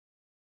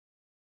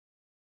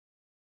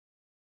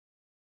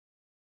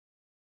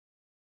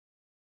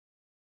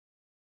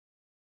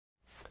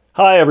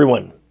Hi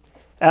everyone,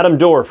 Adam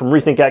Dorr from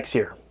RethinkX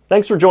here.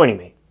 Thanks for joining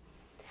me.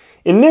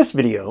 In this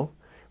video,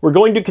 we're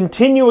going to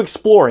continue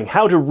exploring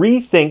how to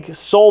rethink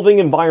solving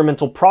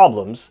environmental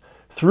problems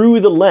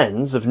through the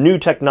lens of new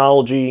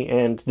technology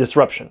and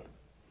disruption.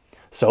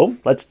 So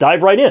let's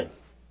dive right in.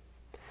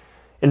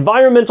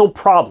 Environmental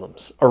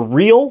problems are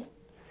real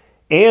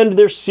and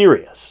they're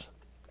serious,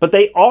 but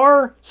they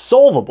are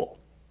solvable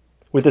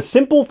with a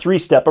simple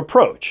three-step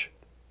approach.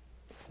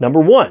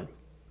 Number one,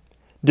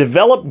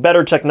 develop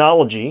better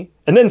technology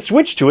and then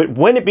switch to it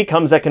when it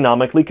becomes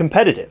economically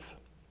competitive.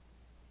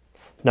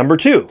 Number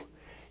two,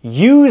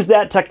 use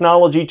that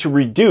technology to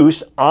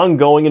reduce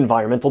ongoing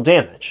environmental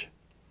damage.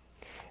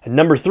 And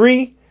number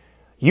three,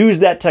 use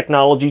that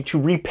technology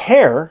to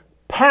repair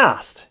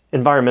past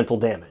environmental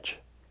damage.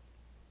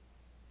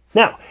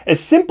 Now, as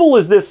simple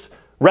as this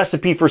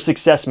recipe for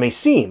success may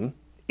seem,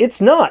 it's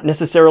not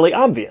necessarily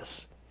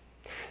obvious.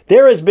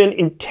 There has been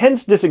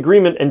intense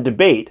disagreement and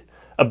debate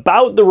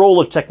about the role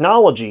of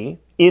technology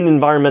in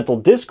environmental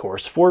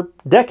discourse for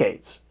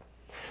decades.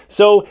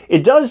 So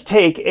it does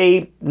take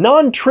a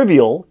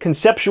non-trivial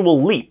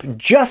conceptual leap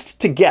just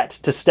to get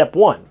to step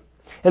one.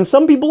 And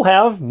some people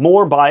have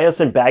more bias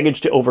and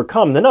baggage to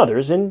overcome than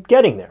others in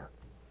getting there.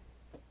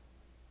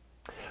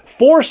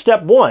 For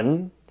step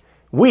one,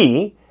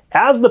 we,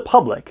 as the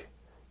public,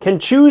 can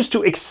choose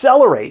to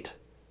accelerate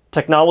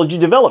technology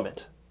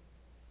development.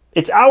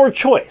 It's our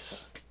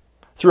choice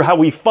through how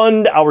we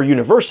fund our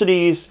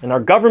universities and our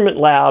government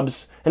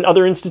labs and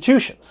other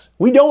institutions.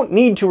 We don't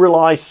need to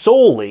rely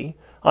solely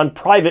on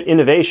private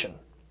innovation.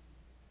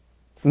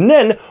 And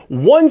then,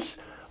 once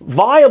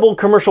viable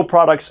commercial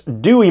products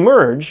do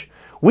emerge,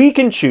 we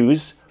can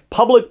choose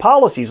public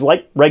policies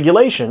like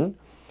regulation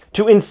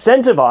to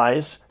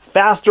incentivize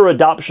faster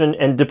adoption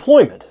and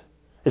deployment,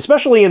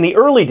 especially in the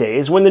early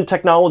days when the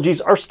technologies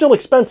are still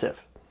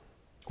expensive.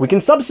 We can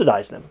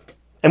subsidize them,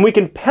 and we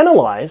can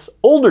penalize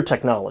older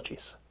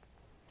technologies.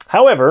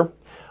 However,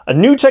 a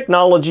new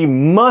technology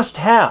must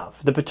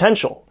have the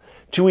potential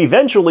to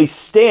eventually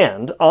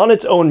stand on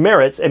its own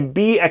merits and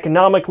be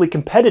economically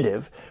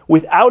competitive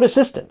without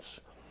assistance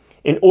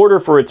in order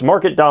for its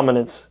market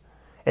dominance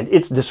and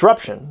its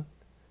disruption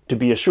to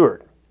be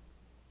assured.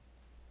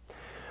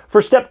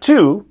 For step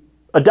two,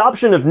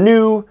 adoption of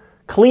new,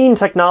 clean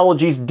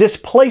technologies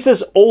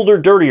displaces older,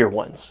 dirtier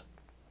ones,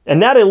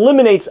 and that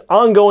eliminates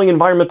ongoing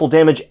environmental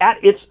damage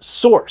at its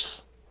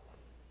source.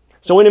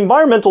 So in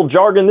environmental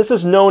jargon, this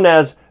is known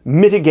as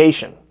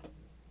mitigation.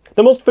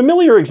 The most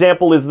familiar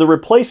example is the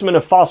replacement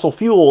of fossil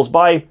fuels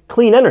by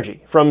clean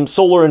energy from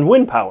solar and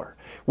wind power,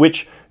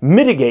 which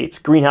mitigates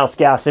greenhouse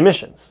gas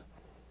emissions.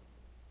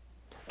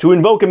 To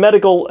invoke a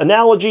medical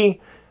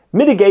analogy,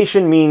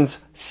 mitigation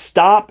means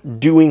stop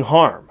doing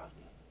harm.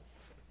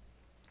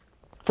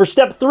 For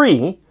step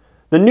three,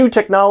 the new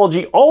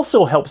technology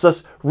also helps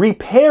us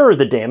repair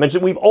the damage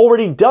that we've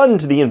already done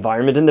to the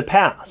environment in the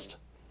past.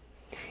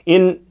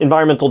 In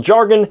environmental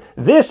jargon,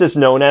 this is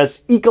known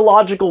as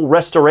ecological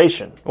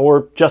restoration,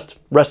 or just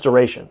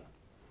restoration.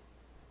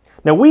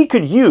 Now, we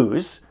could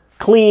use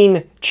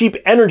clean, cheap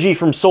energy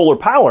from solar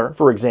power,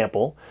 for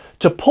example,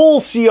 to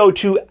pull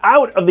CO2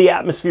 out of the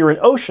atmosphere and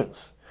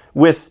oceans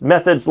with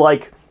methods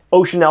like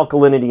ocean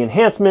alkalinity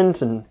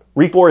enhancement and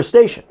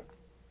reforestation.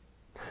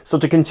 So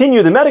to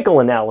continue the medical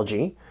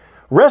analogy,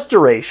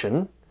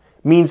 restoration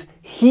means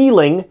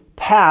healing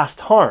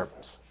past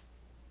harms.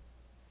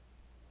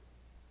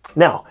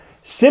 Now,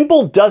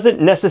 simple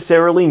doesn't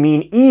necessarily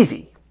mean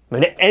easy. I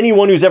mean,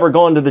 anyone who's ever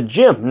gone to the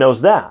gym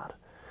knows that.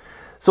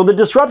 So the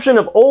disruption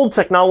of old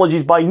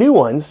technologies by new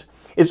ones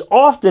is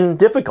often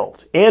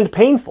difficult and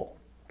painful.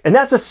 And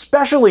that's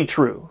especially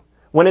true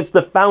when it's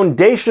the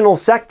foundational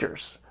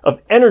sectors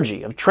of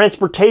energy, of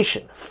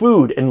transportation,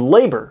 food, and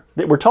labor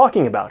that we're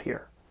talking about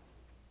here.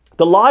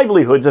 The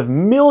livelihoods of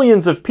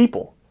millions of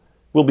people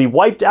will be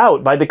wiped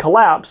out by the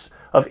collapse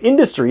of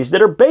industries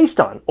that are based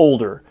on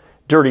older,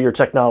 dirtier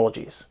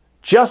technologies,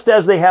 just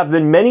as they have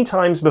been many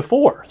times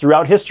before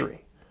throughout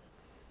history.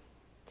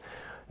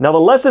 Now, the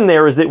lesson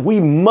there is that we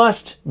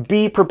must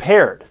be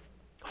prepared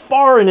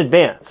far in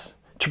advance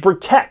to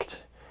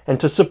protect and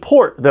to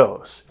support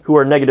those who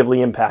are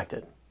negatively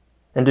impacted.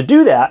 And to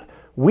do that,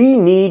 we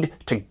need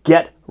to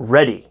get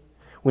ready.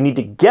 We need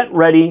to get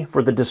ready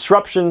for the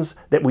disruptions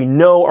that we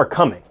know are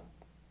coming.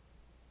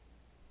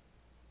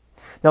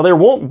 Now, there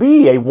won't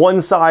be a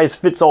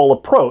one-size-fits-all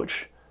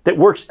approach that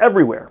works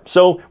everywhere.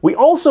 So we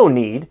also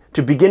need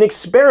to begin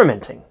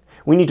experimenting.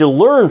 We need to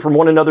learn from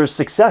one another's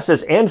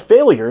successes and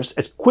failures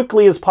as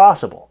quickly as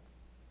possible.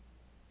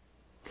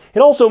 It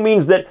also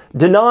means that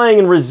denying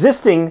and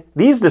resisting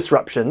these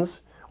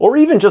disruptions, or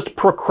even just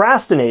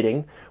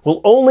procrastinating,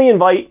 will only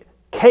invite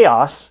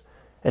chaos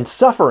and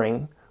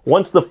suffering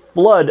once the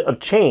flood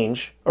of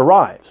change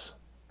arrives.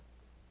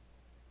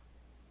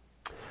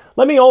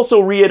 Let me also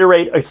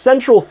reiterate a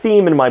central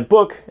theme in my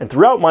book and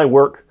throughout my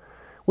work,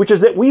 which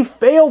is that we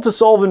fail to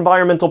solve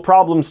environmental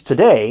problems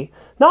today,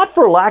 not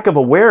for lack of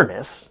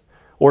awareness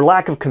or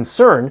lack of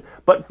concern,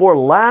 but for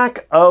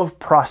lack of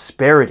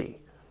prosperity.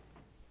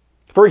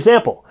 For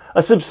example,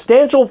 a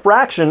substantial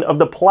fraction of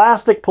the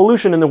plastic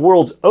pollution in the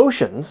world's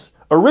oceans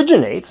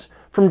originates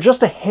from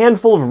just a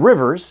handful of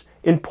rivers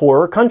in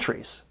poorer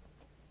countries.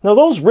 Now,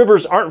 those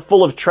rivers aren't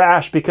full of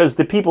trash because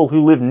the people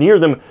who live near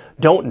them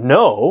don't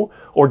know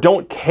or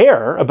don't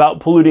care about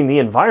polluting the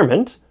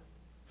environment.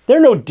 They're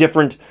no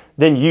different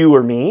than you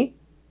or me,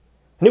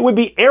 and it would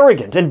be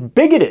arrogant and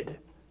bigoted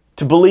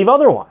to believe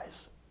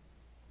otherwise.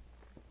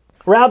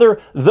 Rather,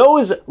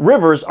 those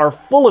rivers are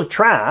full of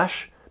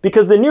trash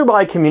because the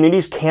nearby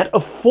communities can't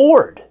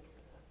afford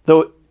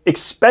the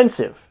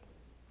expensive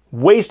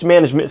waste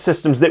management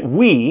systems that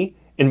we,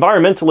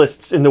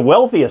 environmentalists in the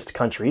wealthiest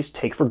countries,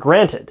 take for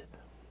granted.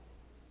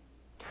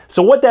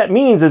 So what that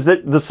means is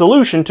that the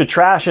solution to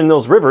trash in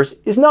those rivers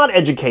is not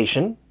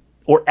education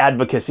or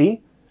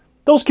advocacy.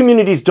 Those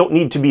communities don't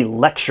need to be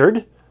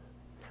lectured.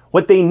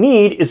 What they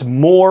need is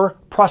more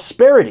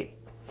prosperity.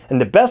 And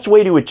the best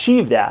way to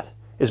achieve that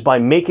is by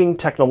making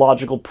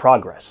technological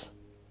progress.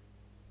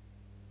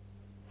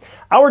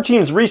 Our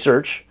team's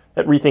research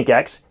at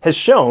RethinkX has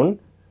shown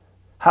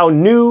how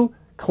new,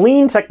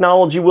 clean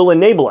technology will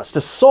enable us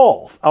to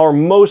solve our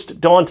most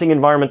daunting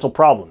environmental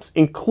problems,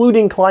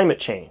 including climate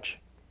change.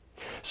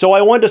 So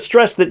I want to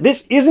stress that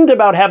this isn't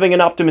about having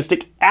an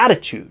optimistic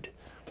attitude.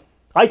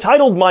 I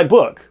titled my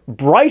book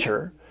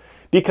Brighter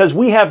because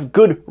we have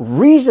good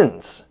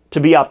reasons to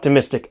be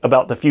optimistic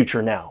about the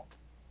future now.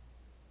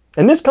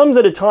 And this comes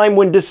at a time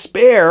when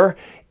despair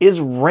is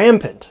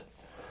rampant.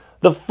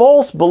 The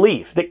false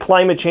belief that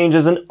climate change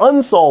is an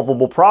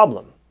unsolvable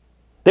problem,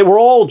 that we're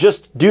all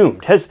just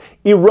doomed, has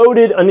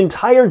eroded an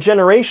entire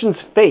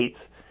generation's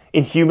faith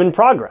in human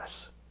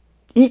progress.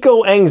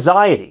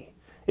 Eco-anxiety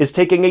is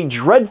taking a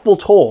dreadful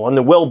toll on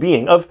the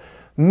well-being of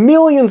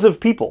millions of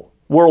people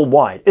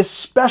worldwide,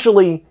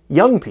 especially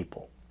young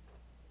people.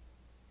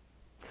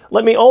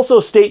 Let me also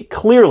state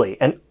clearly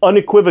and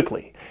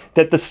unequivocally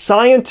that the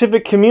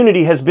scientific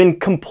community has been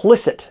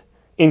complicit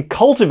in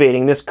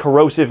cultivating this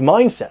corrosive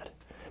mindset,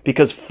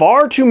 because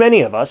far too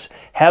many of us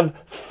have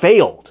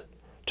failed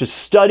to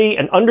study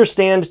and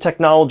understand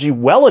technology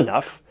well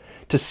enough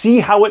to see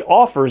how it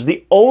offers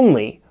the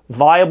only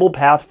viable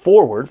path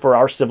forward for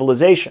our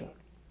civilization.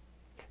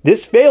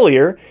 This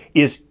failure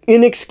is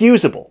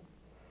inexcusable,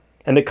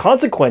 and the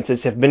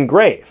consequences have been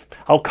grave.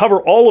 I'll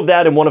cover all of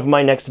that in one of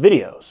my next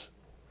videos.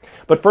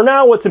 But for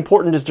now, what's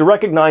important is to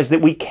recognize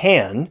that we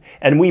can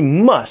and we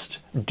must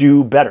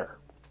do better.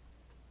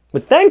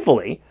 But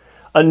thankfully,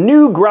 a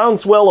new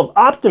groundswell of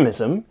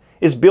optimism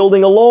is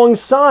building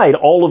alongside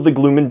all of the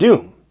gloom and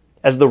doom,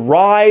 as the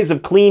rise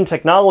of clean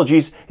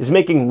technologies is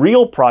making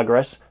real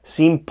progress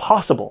seem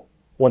possible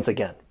once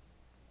again.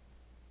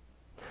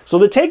 So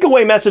the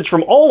takeaway message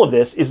from all of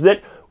this is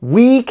that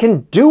we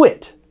can do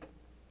it.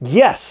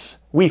 Yes,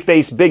 we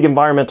face big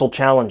environmental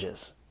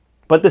challenges,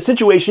 but the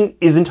situation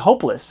isn't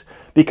hopeless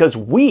because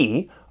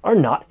we are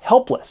not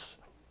helpless.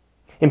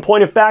 In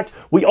point of fact,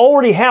 we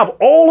already have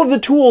all of the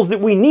tools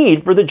that we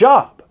need for the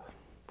job.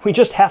 We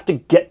just have to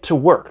get to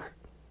work.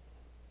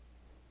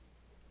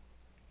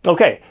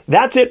 Okay,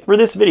 that's it for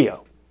this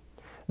video.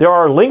 There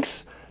are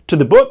links to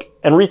the book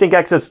and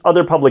RethinkX's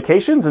other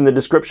publications in the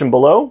description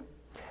below.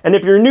 And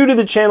if you're new to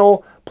the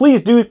channel,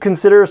 please do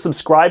consider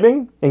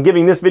subscribing and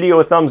giving this video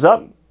a thumbs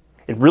up.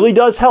 It really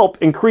does help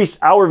increase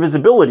our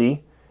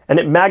visibility, and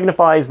it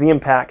magnifies the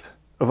impact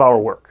of our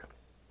work.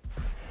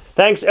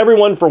 Thanks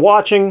everyone for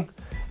watching,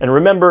 and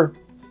remember,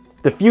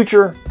 the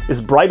future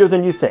is brighter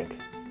than you think.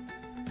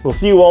 We'll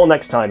see you all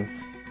next time.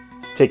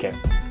 Take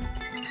care.